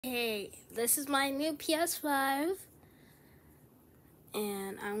Hey, this is my new PS5,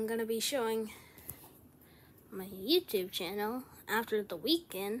 and I'm gonna be showing my YouTube channel after the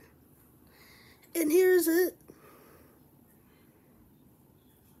weekend. And here's it.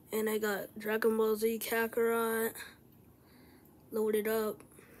 And I got Dragon Ball Z Kakarot loaded up.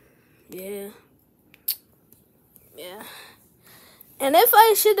 Yeah. And if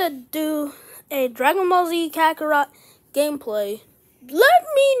I should do a Dragon Ball Z Kakarot gameplay, let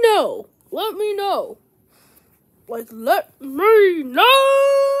me know. Let me know.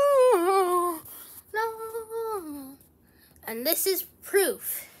 No. And this is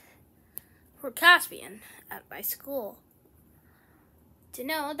proof for Caspian at my school to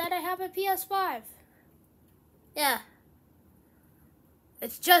know that I have a PS5. Yeah.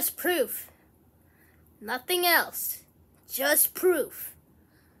 It's just proof. Nothing else. Just proof.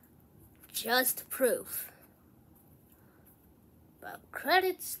 Just proof. But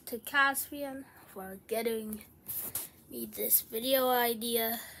credits to Caspian for getting me this video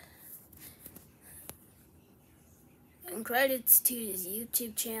idea. And credits to his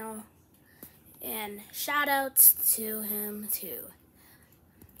YouTube channel. And shoutouts to him too.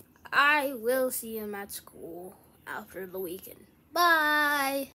 I will see him at school after the weekend. Bye!